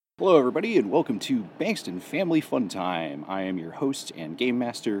Hello, everybody, and welcome to Bankston Family Fun Time. I am your host and game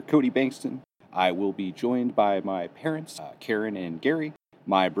master, Cody Bankston. I will be joined by my parents, Karen and Gary,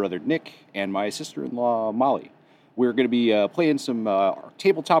 my brother Nick, and my sister-in-law, Molly. We're going to be playing some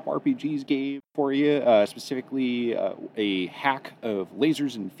tabletop RPGs game for you, specifically a hack of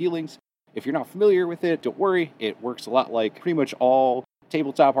Lasers and Feelings. If you're not familiar with it, don't worry. It works a lot like pretty much all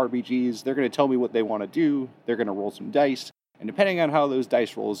tabletop RPGs. They're going to tell me what they want to do. They're going to roll some dice. And depending on how those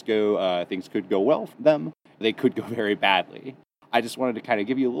dice rolls go, things could go well for them. They could go very badly. I just wanted to kind of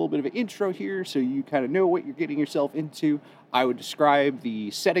give you a little bit of an intro here so you kind of know what you're getting yourself into. I would describe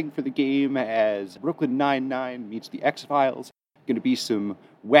the setting for the game as Brooklyn Nine-Nine meets the X-Files. Going to be some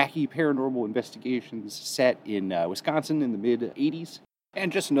wacky paranormal investigations set in Wisconsin in the mid-'80s. And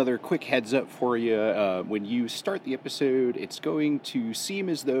just another quick heads up for you, when you start the episode, it's going to seem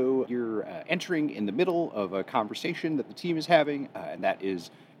as though you're entering in the middle of a conversation that the team is having, and that is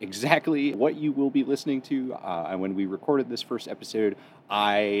exactly what you will be listening to. And when we recorded this first episode,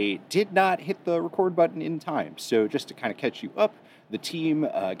 I did not hit the record button in time. So just to kind of catch you up, the team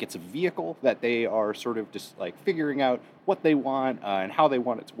gets a vehicle that they are sort of just like figuring out what they want and how they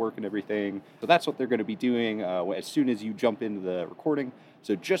want it to work and everything. So that's what they're going to be doing as soon as you jump into the recording.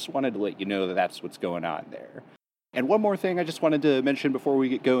 So just wanted to let you know that that's what's going on there. And one more thing I just wanted to mention before we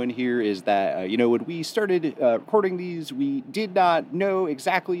get going here is that, when we started recording these, we did not know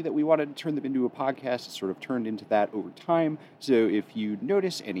exactly that we wanted to turn them into a podcast. It sort of turned into that over time. So if you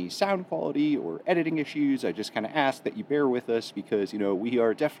notice any sound quality or editing issues, I just kind of ask that you bear with us because, we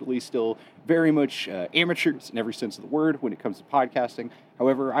are definitely still very much amateurs in every sense of the word when it comes to podcasting.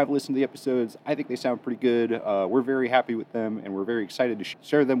 However, I've listened to the episodes. I think they sound pretty good. We're very happy with them, and we're very excited to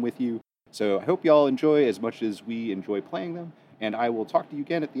share them with you. So I hope y'all enjoy as much as we enjoy playing them, and I will talk to you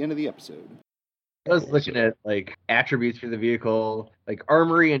again at the end of the episode. I was looking at attributes for the vehicle, like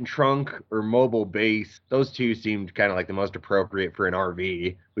armory and trunk or mobile base. Those two seemed kind of like the most appropriate for an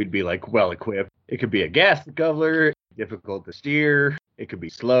RV. We'd be well equipped. It could be a gas guzzler, difficult to steer. It could be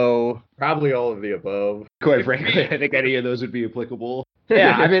slow. Probably all of the above. Quite frankly, I think any of those would be applicable.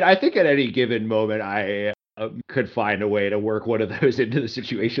 Yeah, I mean, I think at any given moment, I could find a way to work one of those into the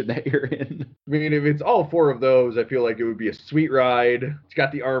situation that you're in. I mean, if it's all four of those, I feel like it would be a sweet ride. It's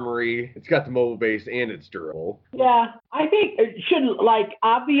got the armory, it's got the mobile base, and it's durable. Yeah, I think it should,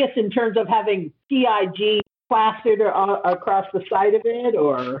 obvious in terms of having CIG plastered across the side of it,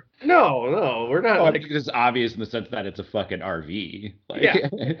 or? No, we're not. I think it's obvious in the sense that it's a fucking RV. Yeah.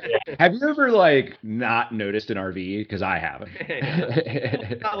 Have you ever not noticed an RV? Because I haven't.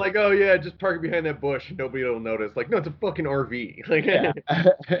 Not oh yeah, just park it behind that bush and nobody will notice. No, it's a fucking RV. Yeah.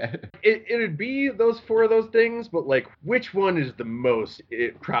 It'd be those four of those things, but which one is the most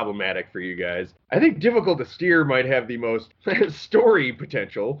problematic for you guys? I think difficult to steer might have the most story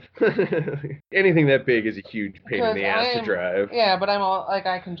potential. Anything that big is a huge pain in the ass to drive. Yeah, but I'm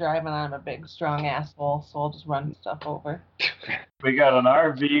I can drive and I'm a big, strong asshole, so I'll just run stuff over. We got an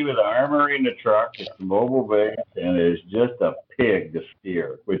RV with an armory in the truck, it's a mobile base, and it's just a pig to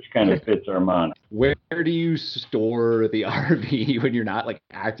steer, which kind of fits our mind. Where do you store the RV when you're not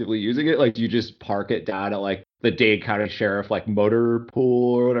actively using it? Do you just park it down at the Dade County Sheriff motor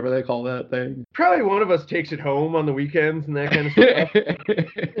pool or whatever they call that thing? Probably one of us takes it home on the weekends and that kind of stuff.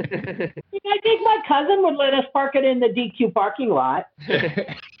 I think my cousin would let us park it in the DQ parking lot.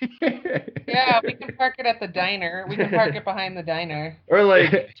 Yeah, we can park it at the diner. We can park it behind the diner. Or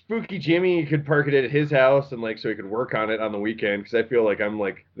Spooky Jimmy could park it at his house and so he could work on it on the weekend because I feel like I'm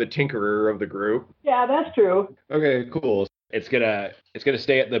the tinkerer of the group. Yeah, that's true. Okay, cool. It's gonna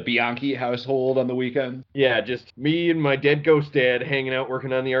stay at the Bianchi household on the weekend. Yeah, just me and my dead ghost dad hanging out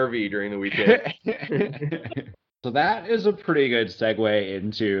working on the RV during the weekend. So that is a pretty good segue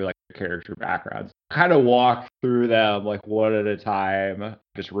into character backgrounds. Kind of walk through them one at a time,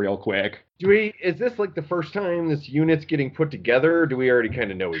 just real quick. Is this the first time this unit's getting put together, or do we already kind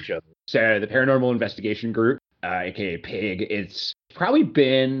of know each other? So the Paranormal Investigation Group, aka PIG, it's probably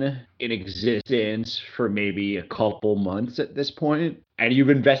been in existence for maybe a couple months at this point, and you've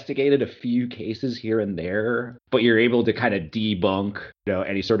investigated a few cases here and there, but you're able to kind of debunk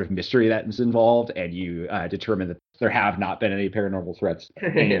any sort of mystery that's involved, and you determine that there have not been any paranormal threats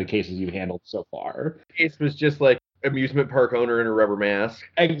in any of the cases you've handled so far. Case was just amusement park owner in a rubber mask.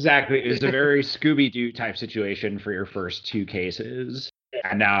 Exactly. It was a very Scooby-Doo type situation for your first two cases.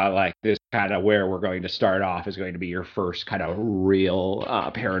 And now, this kind of where we're going to start off is going to be your first kind of real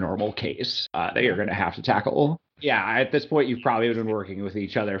paranormal case that you're going to have to tackle. Yeah, at this point, you've probably been working with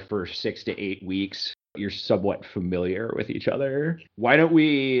each other for 6 to 8 weeks. you're somewhat familiar with each other. Why don't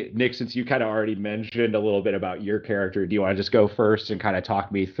we, Nick, since you kind of already mentioned a little bit about your character, do you want to just go first and kind of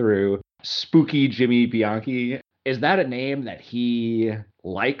talk me through Spooky Jimmy Bianchi? Is that a name that he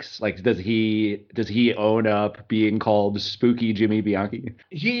likes? Like, does he own up being called Spooky Jimmy Bianchi?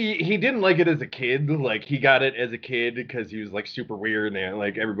 He didn't like it as a kid. Like, he got it as a kid because he was like super weird, and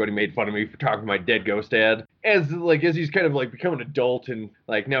like everybody made fun of me for talking to my dead ghost dad. As he's kind of like become an adult and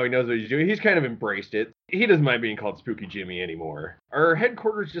like now he knows what he's doing, he's kind of embraced it. He doesn't mind being called Spooky Jimmy anymore. Our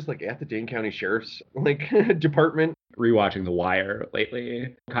headquarters just like at the Dane County Sheriff's like department. Rewatching The Wire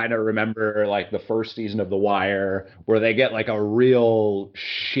lately, kind of remember like the first season of The Wire where they get like a real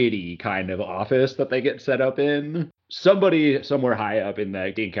shitty kind of office that they get set up in. Somebody somewhere high up in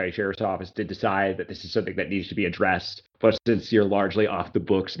the Dane County Sheriff's Office did decide that this is something that needs to be addressed. But since you're largely off the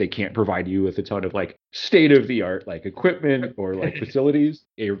books, they can't provide you with a ton of like state of the art like equipment or like facilities.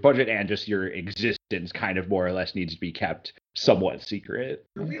 Your budget and just your existence kind of more or less needs to be kept somewhat secret.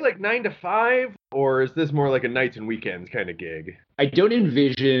 Are we like 9 to 5, or is this more like a nights and weekends kind of gig? I don't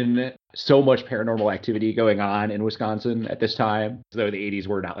envision so much paranormal activity going on in Wisconsin at this time, though the 80s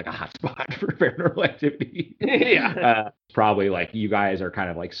were not like a hot spot for paranormal activity. Yeah. Probably like you guys are kind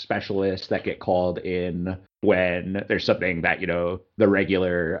of like specialists that get called in when there's something that, you know, the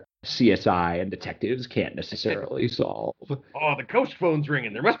regular CSI and detectives can't necessarily solve. Oh, the ghost phone's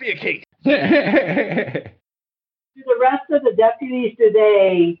ringing. There must be a case. Do the rest of the deputies, do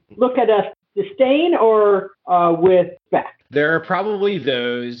they look at us disdain or with respect? There are probably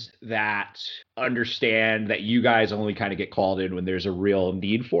those that understand that you guys only kind of get called in when there's a real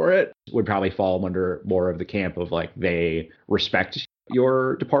need for it. Would probably fall under more of the camp of like they respect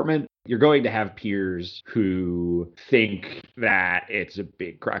your department. You're going to have peers who think that it's a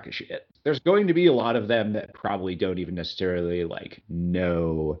big crock of shit. There's going to be a lot of them that probably don't even necessarily like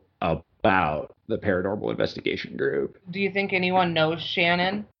know about the paranormal investigation group. Do you think anyone knows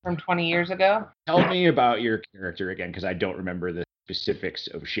Shannon from 20 years ago? Tell me about your character again, because I don't remember the specifics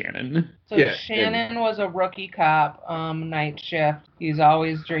of Shannon. So Shannon was a rookie cop, night shift. He's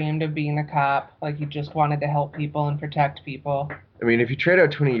always dreamed of being a cop. Like, he just wanted to help people and protect people. I mean, if you trade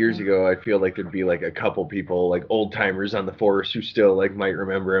out 20 years ago, I feel like there'd be like a couple people, like old timers on the force who still like might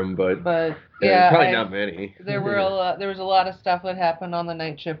remember him, but yeah, probably not many. There was a lot of stuff that happened on the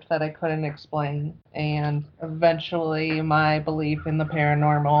night shift that I couldn't explain, and eventually my belief in the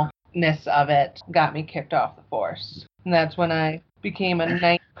paranormalness of it got me kicked off the force, and that's when I became a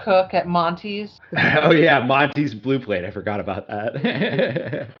night cook at Monty's. Oh yeah, Monty's Blue Plate. I forgot about that.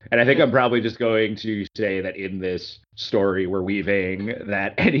 And I think I'm probably just going to say that in this story we're weaving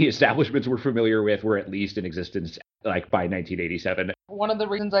that any establishments we're familiar with were at least in existence like by 1987. One of the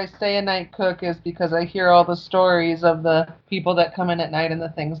reasons I stay a night cook is because I hear all the stories of the people that come in at night and the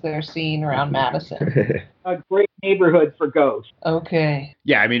things they're seeing around Madison. A great neighborhood for ghosts. Okay.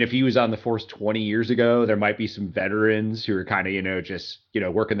 Yeah, I mean, if he was on the force 20 years ago, there might be some veterans who are kind of, just,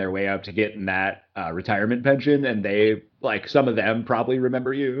 working their way up to getting that retirement pension. And they, like, some of them probably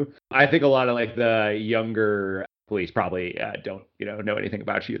remember you. I think a lot of, like, the younger police probably don't, know anything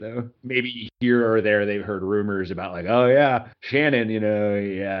about you, though. Maybe here or there they've heard rumors about, like, oh, yeah, Shannon, he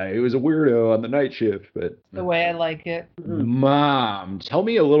was a weirdo on the night shift. But the way I like it. Mom, tell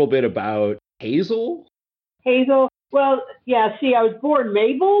me a little bit about Hazel. Hazel? Well, yeah, see, I was born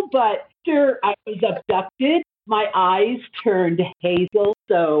Mabel, but after I was abducted, my eyes turned hazel.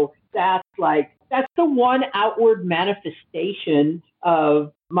 So that's the one outward manifestation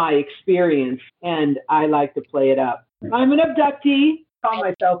of my experience, and I like to play it up. I'm an abductee, call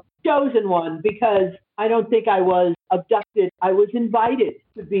myself chosen one, because I don't think I was abducted. I was invited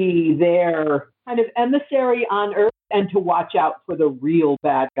to be their kind of emissary on Earth and to watch out for the real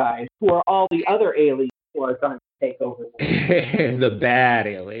bad guys, who are all the other aliens who are going to take over. The bad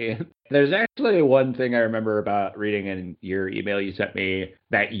alien. There's actually one thing I remember about reading in your email you sent me,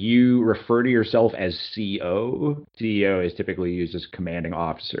 that you refer to yourself as CO. CEO is typically used as commanding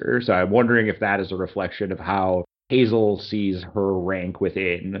officer. So I'm wondering if that is a reflection of how Hazel sees her rank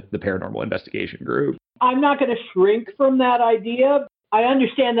within the paranormal investigation group. I'm not going to shrink from that idea. I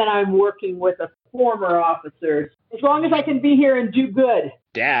understand that I'm working with a former officer. As long as I can be here and do good.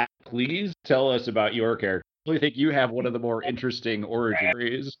 Dad, please tell us about your character. I think you have one of the more interesting origin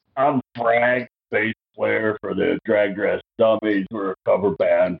stories. I'm Frank, bass player for the Drag Dress Dummies. We're a cover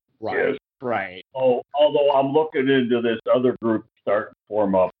band. Right. Yes. Right. Oh, although I'm looking into this other group starting to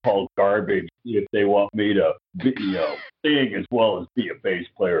form up called Garbage, if they want me to, sing as well as be a bass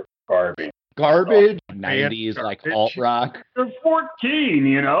player for Garbage. Garbage, 90s, like alt rock. They're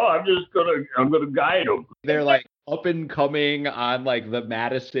 14, I'm gonna guide them. They're like up and coming on like the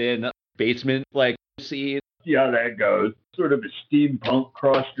Madison basement like scene. See how that goes. Sort of a steampunk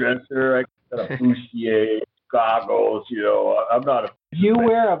cross-dresser. I got a bustier, goggles, I'm not a... You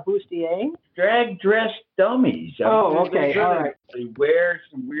wear a bustier? Drag dress dummies. Okay, all right. They wear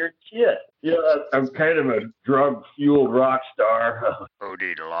some weird shit. I'm kind of a drug-fueled rock star.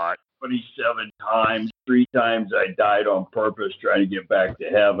 OD'd a lot. 27 times. 3 times I died on purpose trying to get back to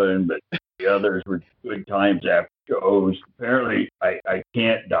heaven, but the others were good times after shows. Apparently, I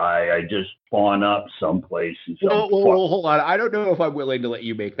can't die. I just spawn up someplace. Well, hold on. I don't know if I'm willing to let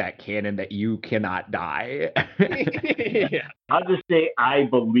you make that canon that you cannot die. Yeah. I'll just say I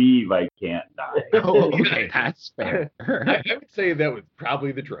believe I can't die. Oh, okay, that's fair. I would say that was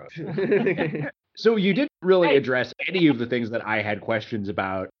probably the drugs. So you didn't really address any of the things that I had questions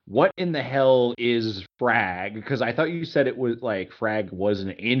about. What in the hell is Frag? Because I thought you said it was like Frag was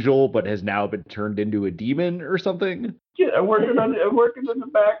an angel, but has now been turned into a demon or something. Yeah, I'm working on the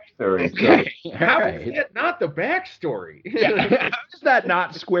backstory. Okay. How is that not the backstory? Yeah. How is that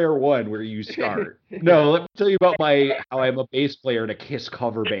not square one where you start? No, let me tell you about how I'm a bass player in a Kiss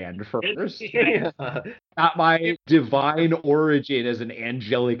cover band first. Yeah. Not my divine origin as an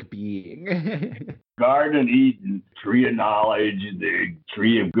angelic being. Garden of Eden, tree of knowledge, the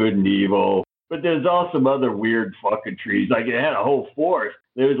tree of good and evil. But there's also some other weird fucking trees. Like it had a whole forest.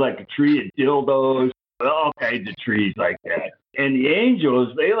 There was like a tree of dildos, all kinds of trees like that. And the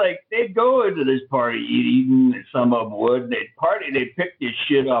angels, they'd go into this party, eat Eden, and some of them would. They'd party, they'd pick this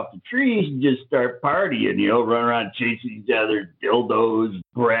shit off the trees and just start partying, run around chasing each other, dildos,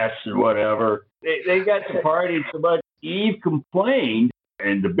 breasts, and whatever. They got to partying so much. Eve complained,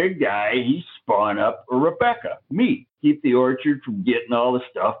 and the big guy, he spawned up a Rebecca, me. Keep the orchard from getting all the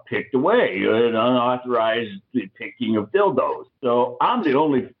stuff picked away, an unauthorized picking of dildos. So I'm the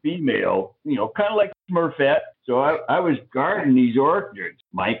only female, kind of like Smurfette. So I was guarding these orchards.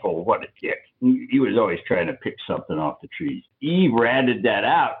 Michael, what a dick. He was always trying to pick something off the trees. Eve ratted that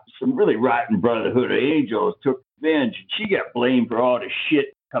out. Some really rotten Brotherhood of Angels took revenge. She got blamed for all the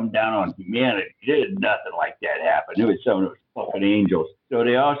shit come down on humanity. There's nothing like that happen. It was some of those fucking angels. So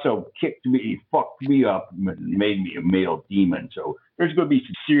they also kicked me, fucked me up, and made me a male demon. So there's going to be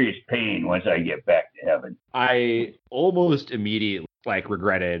some serious pain once I get back to heaven. I almost immediately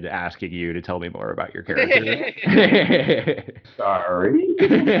regretted asking you to tell me more about your character. Sorry.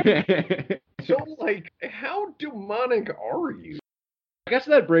 So, how demonic are you? I guess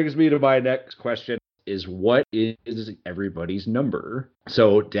that brings me to my next question. Is what is everybody's number?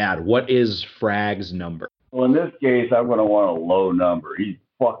 So, Dad, what is Frag's number? Well, in this case, I'm going to want a low number. He's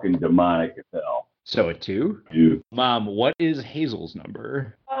fucking demonic as hell. So a 2? 2. Mom, what is Hazel's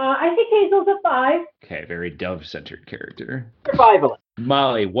number? I think Hazel's a 5. Okay, very Dove-centered character. Survivalist.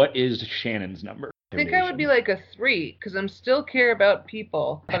 Molly, what is Shannon's number? I think I would be like a 3 because I'm still care about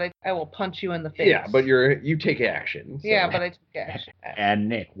people, but I will punch you in the face. Yeah, but you take action. So. Yeah, but I take action. And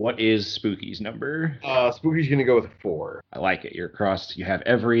Nick, what is Spooky's number? Spooky's gonna go with a 4. I like it. You're crossed. You have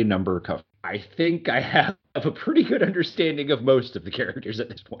every number covered. I think I have a pretty good understanding of most of the characters at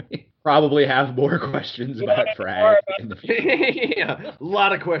this point. Probably have more questions about Frag in the future. Yeah, a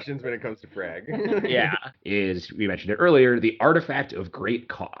lot of questions when it comes to Frag. Yeah, we mentioned it earlier, the artifact of great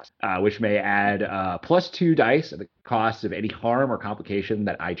cost, which may add +2 dice at the cost of any harm or complication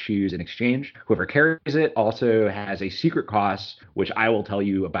that I choose in exchange. Whoever carries it also has a secret cost, which I will tell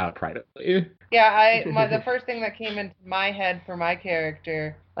you about privately. Yeah, the first thing that came into my head for my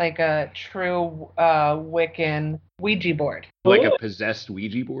character, like a true Wiccan Ouija board. Like a possessed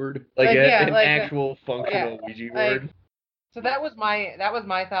Ouija board? An actual functional Ouija board. So that was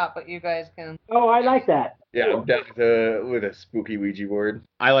my thought, but you guys can. Oh, I like that. Yeah, I'm down with a spooky Ouija board.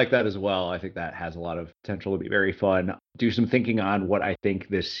 I like that as well. I think that has a lot of potential to be very fun. Do some thinking on what I think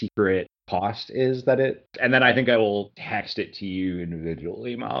this secret cost is and then I think I will text it to you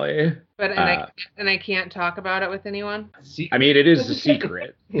individually, Molly. But I can't talk about it with anyone. I mean, it is a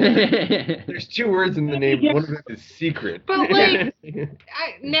secret. There's 2 words in the name. One of them is secret. But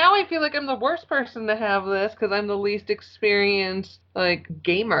now I feel like I'm the worst person to have this because I'm the least experienced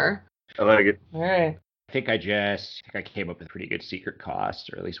gamer. I like it. All right. I think I came up with a pretty good secret cost,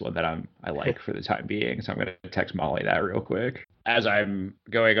 or at least one that I like for the time being. So I'm going to text Molly that real quick. As I'm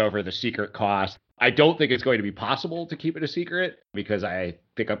going over the secret cost, I don't think it's going to be possible to keep it a secret because I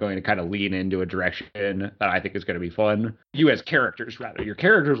think I'm going to kind of lean into a direction that I think is going to be fun. You as characters, rather. Your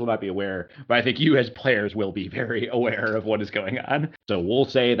characters will not be aware, but I think you as players will be very aware of what is going on. So we'll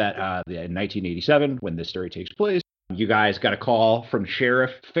say that in 1987, when this story takes place, you guys got a call from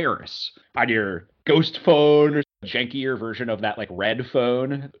Sheriff Ferris on your ghost phone, jankier version of that like red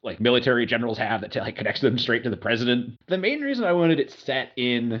phone like military generals have that like connects them straight to the president. The main reason I wanted it set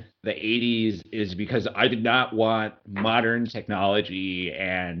in the 80s is because I did not want modern technology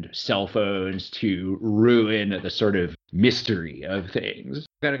and cell phones to ruin the sort of mystery of things.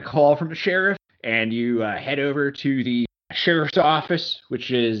 Got a call from the sheriff, and you head over to the sheriff's office, which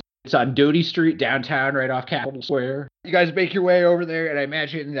is it's on Doty Street downtown, right off Capitol Square. You guys make your way over there, and I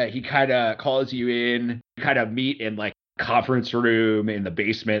imagine that he kind of calls you in, kind of meet in like conference room in the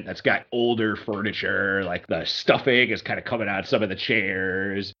basement that's got older furniture, like the stuffing is kind of coming out some of the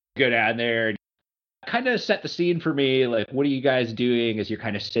chairs. Go down there and kind of set the scene for me. Like, what are you guys doing as you're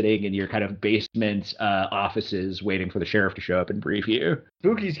kind of sitting in your kind of basement offices waiting for the sheriff to show up and brief you?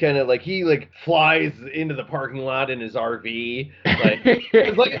 Spooky's kind of like, he like flies into the parking lot in his RV. Like,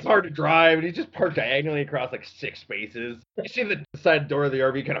 it's hard to drive, and he's just parked diagonally across like 6 spaces. You see the side door of the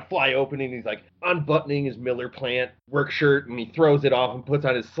RV kind of fly open, and he's like unbuttoning his Miller Plant work shirt, and he throws it off and puts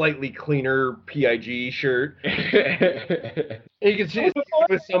on his slightly cleaner PIG shirt. And you can see he's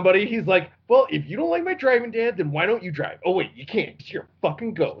with somebody. He's like, well, if you don't like my driving, Dad, then why don't you drive? Oh, wait, you can't. You're a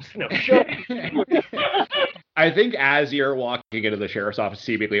fucking ghost. No, shut up. I think as you're walking into the sheriff's office,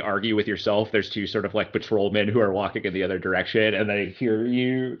 seemingly argue with yourself, there's 2 sort of like patrolmen who are walking in the other direction, and they hear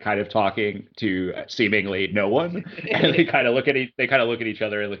you kind of talking to seemingly no one, and they kind of look at each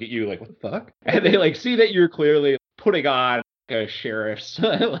other and look at you like, what the fuck? And they like see that you're clearly putting on a sheriff's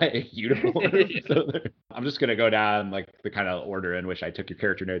like uniform. So I'm just gonna go down like the kind of order in which I took your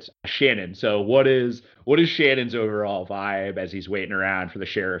character notes. Shannon. So what is Shannon's overall vibe as he's waiting around for the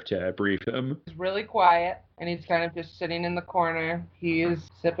sheriff to brief him? He's really quiet, and he's kind of just sitting in the corner. He is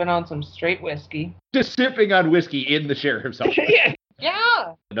sipping on some straight whiskey. Just sipping on whiskey in the sheriff's office.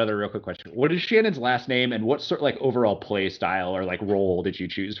 Yeah. Another real quick question. What is Shannon's last name, and what sort of like overall play style or like role did you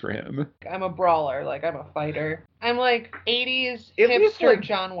choose for him? I'm a brawler. Like, I'm a fighter. I'm like 80s At least, hipster like-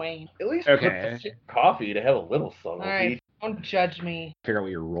 John Wayne. At least Okay. put coffee to have a little subtlety. All right. Don't judge me. Figure out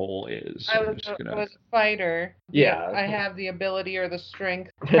what your role is. I I'm was, just gonna- I was a fighter. Yeah. I have the ability or the strength,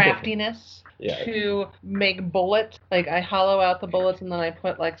 craftiness Yeah. to make bullets. Like, I hollow out the bullets and then I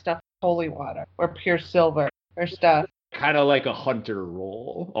put like stuff holy water or pure silver or stuff. Kind of like a hunter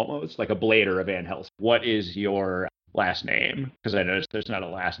role, almost like a Blade or a Van Helsing. What is your last name? Because I noticed there's not a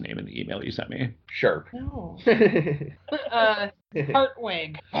last name in the email you sent me. Sharp. No.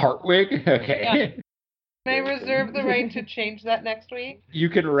 Hartwig. Hartwig? Okay. Can I reserve the right to change that next week? You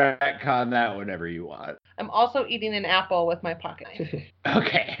can retcon that whenever you want. I'm also eating an apple with my pocket knife.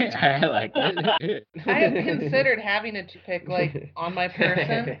 Okay, I like it. I have considered having a toothpick like on my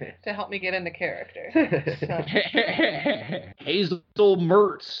person to help me get into character. So, Hazel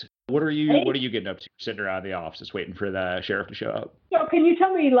Mertz. What are you getting up to? Sitting around the office just waiting for the sheriff to show up. So can you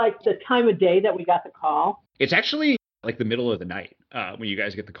tell me like the time of day that we got the call? It's actually like the middle of the night when you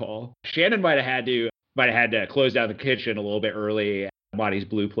guys get the call. Shannon might have had to close down the kitchen a little bit early, Monty's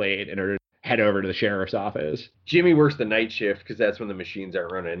blue plate, in order to head over to the sheriff's office. Jimmy works the night shift because that's when the machines are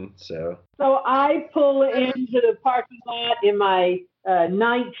running. So I pull into the parking lot in my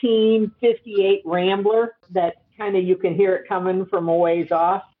 1958 Rambler that kind of you can hear it coming from a ways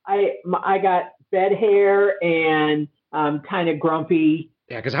off. I got bed hair and kind of grumpy.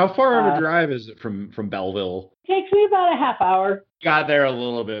 Yeah, because how far of a drive is it from Belleville? Takes me about a half hour. Got there a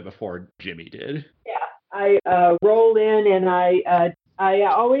little bit before Jimmy did. Yeah, I roll in and I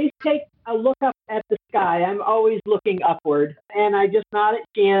always take a look up at the sky. I'm always looking upward, and I just nod at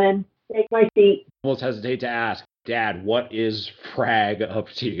Shannon, take my seat. Almost hesitate to ask, Dad, what is Frag up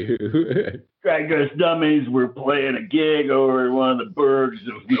to? Us dummies were playing a gig over in one of the burgs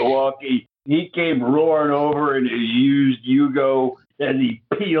of Milwaukee. He came roaring over in his used Yugo as he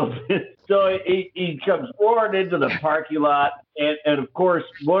peeled it. So he comes roaring into the parking lot, and of course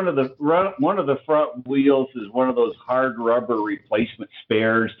one of the front wheels is one of those hard rubber replacement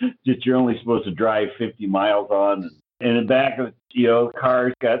spares that you're only supposed to drive 50 miles on. And the back of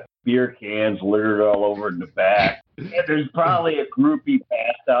car's got beer cans littered all over in the back. And there's probably a groupie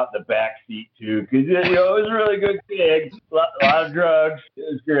passed out in the back seat too, because it was a really good gig. A lot of drugs.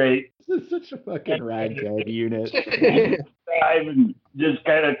 It was great. This is such a fucking ragtag unit. Driving, just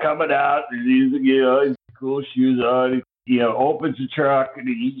kind of coming out, and his cool shoes on. He opens the truck and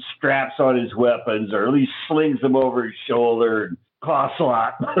he straps on his weapons, or at least slings them over his shoulder and coughs a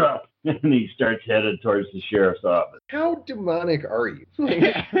lot. And he starts headed towards the sheriff's office. how demonic are you?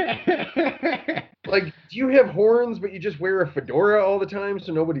 Like, do you have horns, but you just wear a fedora all the time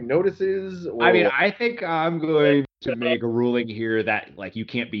so nobody notices? Or... I mean, I think I'm going to make a ruling here that like you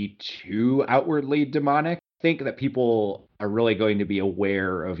can't be too outwardly demonic. think that people are really going to be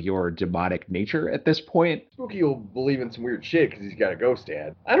aware of your demonic nature at this point. Spooky will believe in some weird shit because he's got a ghost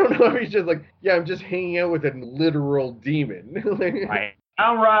dad. I don't know if he's just like, yeah, I'm just hanging out with a literal demon. Right.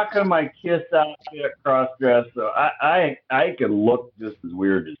 I'm rocking my Kiss outfit, cross dress, so I could look just as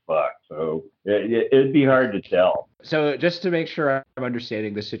weird as fuck. So it'd be hard to tell. So just to make sure I'm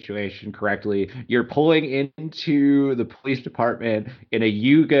understanding the situation correctly, you're pulling into the police department in a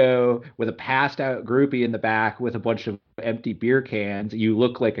Yugo with a passed out groupie in the back with a bunch of empty beer cans. You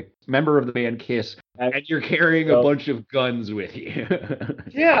look like a member of the band Kiss, and you're carrying a bunch of guns with you.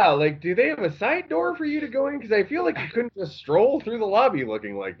 Yeah, like, do they have a side door for you to go in? Because I feel like you couldn't just stroll through the lobby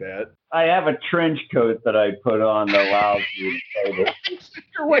looking like that. I have a trench coat that I put on that allows you to say this.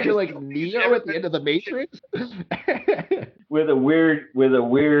 You're like Neo at the end of the Matrix? with a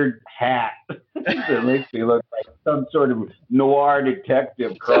weird hat that makes me look like some sort of noir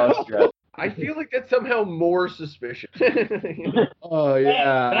detective cross-dress. I feel like that's somehow more suspicious. Oh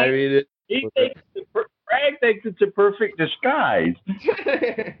yeah, I mean Frag thinks it's a perfect disguise.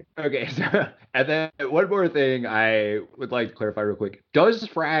 Okay, so and then one more thing I would like to clarify real quick. Does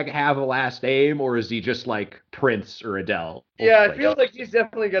Frag have a last name, or is he just like Prince or Adele? Yeah, I feel like he's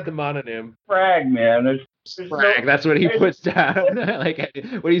definitely got the mononym. Frag, man. There's Frag, that's what he puts down. Like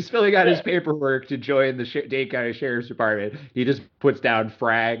when he's filling out his paperwork to join the Dade County Sheriff's Department, he just puts down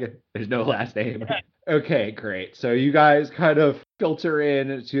Frag. There's no last name. Okay, great. So you guys kind of filter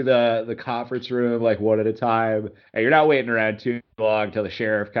in to the conference room like one at a time, and you're not waiting around too long until the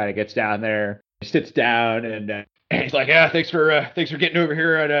sheriff kind of gets down there. He sits down and he's like, "Yeah, thanks for getting over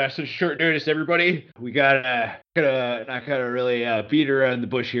here on such short notice, everybody. We got not gonna really beat around the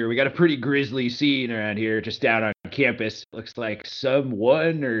bush here. We got a pretty grisly scene around here, just down on campus. Looks like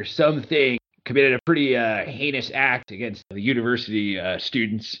someone or something committed a pretty heinous act against the university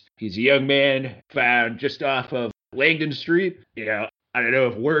students. He's a young man found just off of Langdon Street. You know, I don't know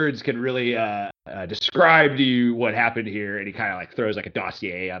if words can really describe to you what happened here." And he kind of like throws like a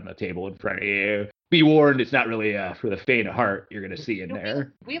dossier on the table in front of you. Be warned, it's not really for the faint of heart you're going to see in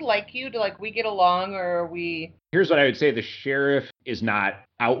there. We like you, we get along, or are we... Here's what I would say. The sheriff is not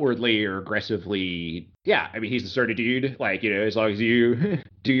outwardly or aggressively... Yeah, I mean, he's the sort of dude, like, you know, as long as you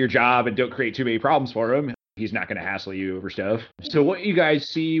do your job and don't create too many problems for him, he's not going to hassle you over stuff. So what you guys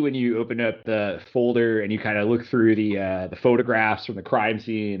see when you open up the folder and you kind of look through the photographs from the crime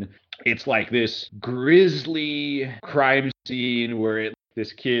scene, it's like this grisly crime scene where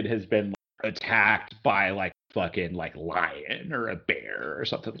this kid has been attacked by like fucking like lion or a bear or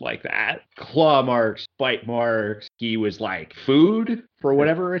something like that. Claw marks, bite marks. He was like food for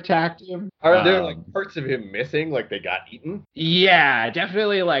whatever attacked him. Are there like parts of him missing, like they got eaten? Yeah,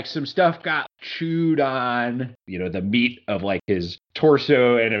 definitely like some stuff got chewed on. You know, the meat of like his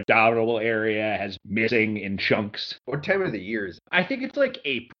torso and abdominal area has missing in chunks. What time of the year is it? I think it's like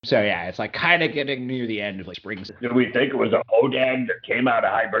April. So yeah, it's like kind of getting near the end of like spring. Do we think it was a hodag that came out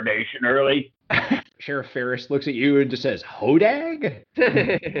of hibernation early? Sheriff Ferris looks at you and just says, "Hodag?"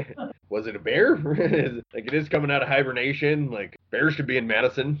 Was it a bear? Like, it is coming out of hibernation. Like, bears should be in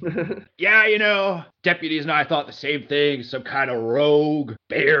Madison. Yeah, you know, deputies and I thought the same thing. Some kind of rogue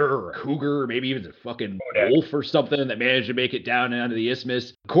bear or cougar, maybe even a fucking wolf or something that managed to make it down onto the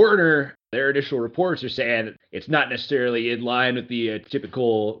isthmus. Coroner, their initial reports are saying it's not necessarily in line with the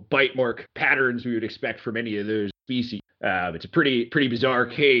typical bite mark patterns we would expect from any of those species. It's a pretty bizarre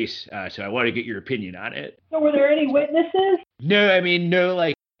case, so I want to get your opinion on it. So were there any witnesses? No, I mean, no,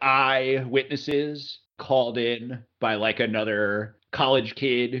 like, eyewitnesses called in by, like, another college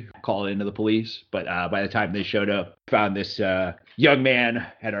kid called into the police. But by the time they showed up, found this young man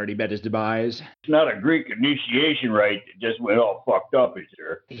had already met his demise. It's not a Greek initiation rite that just went all fucked up, is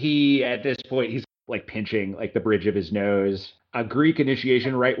there? He, at this point, he's, like, pinching, like, the bridge of his nose. A Greek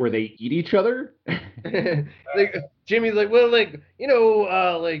initiation rite where they eat each other? Like, Jimmy's like, well, like, you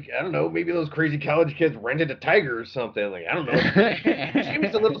know, like, I don't know, maybe those crazy college kids rented a tiger or something. Like, I don't know.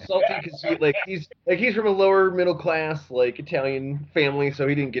 Jimmy's a little salty because he's from a lower middle class, like, Italian family, so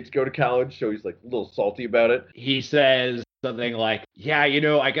he didn't get to go to college, so he's like a little salty about it. He says something like, yeah, you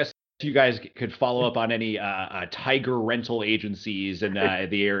know, I guess you guys could follow up on any tiger rental agencies in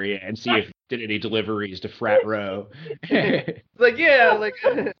the area and see if did any deliveries to Frat Row. Like, yeah, like,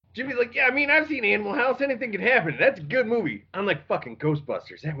 Jimmy's like, yeah, I mean, I've seen Animal House. Anything can happen. That's a good movie. Unlike fucking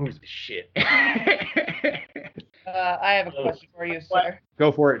Ghostbusters. That movie's the shit. I have a question for you, sir.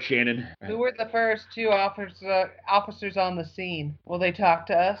 Go for it, Shannon. Who were the first two officers on the scene? Will they talk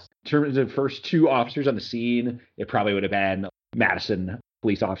to us? In terms of the first two officers on the scene, it probably would have been Madison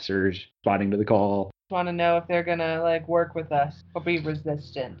police officers responding to the call. Want to know if they're gonna like work with us or be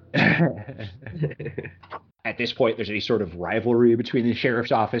resistant. at this point there's any sort of rivalry between the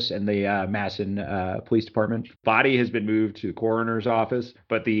sheriff's office and the Masson police department. Body has been moved to the coroner's office,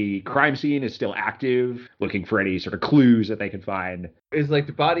 but the crime scene is still active, looking for any sort of clues that they can find. Is like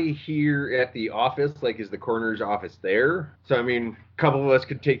the body here at the office? Like, is the coroner's office there? So, I mean, a couple of us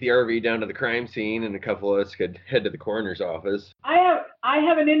could take the RV down to the crime scene, and a couple of us could head to the coroner's office. I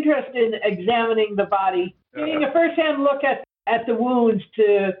have an interest in examining the body, getting a first-hand look at the wounds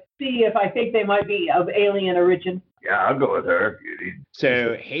to see if I think they might be of alien origin. Yeah, I'll go with her.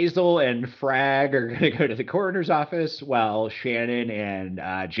 So Hazel and Frag are going to go to the coroner's office, while Shannon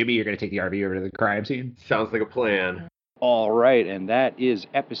and Jimmy are going to take the RV over to the crime scene. Sounds like a plan. All right, and that is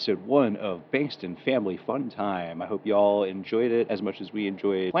episode 1 of Bankston Family Fun Time. I hope you all enjoyed it as much as we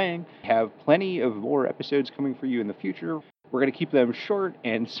enjoyed playing. Have plenty of more episodes coming for you in the future. We're going to keep them short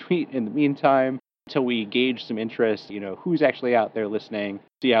and sweet in the meantime until we gauge some interest, who's actually out there listening,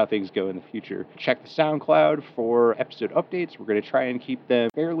 see how things go in the future. Check the SoundCloud for episode updates. We're going to try and keep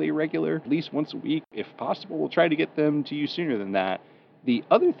them fairly regular, at least once a week. If possible, we'll try to get them to you sooner than that. The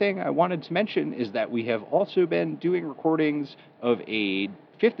other thing I wanted to mention is that we have also been doing recordings of a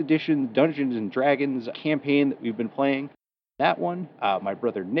 5th edition Dungeons & Dragons campaign that we've been playing. That one, my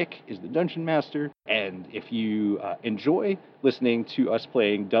brother Nick is the Dungeon Master, and if you enjoy listening to us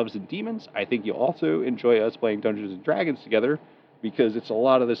playing Doves and Demons, I think you'll also enjoy us playing Dungeons & Dragons together, because it's a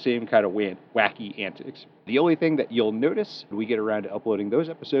lot of the same kind of wacky antics. The only thing that you'll notice when we get around to uploading those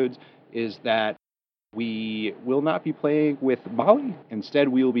episodes is that we will not be playing with Molly. Instead,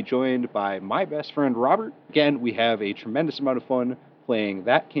 we will be joined by my best friend, Robert. Again, we have a tremendous amount of fun playing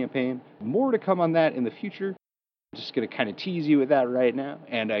that campaign. More to come on that in the future. I'm just going to kind of tease you with that right now.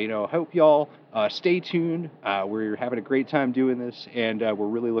 And, I hope y'all stay tuned. We're having a great time doing this, and we're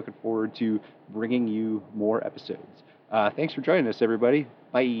really looking forward to bringing you more episodes. Thanks for joining us, everybody.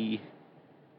 Bye.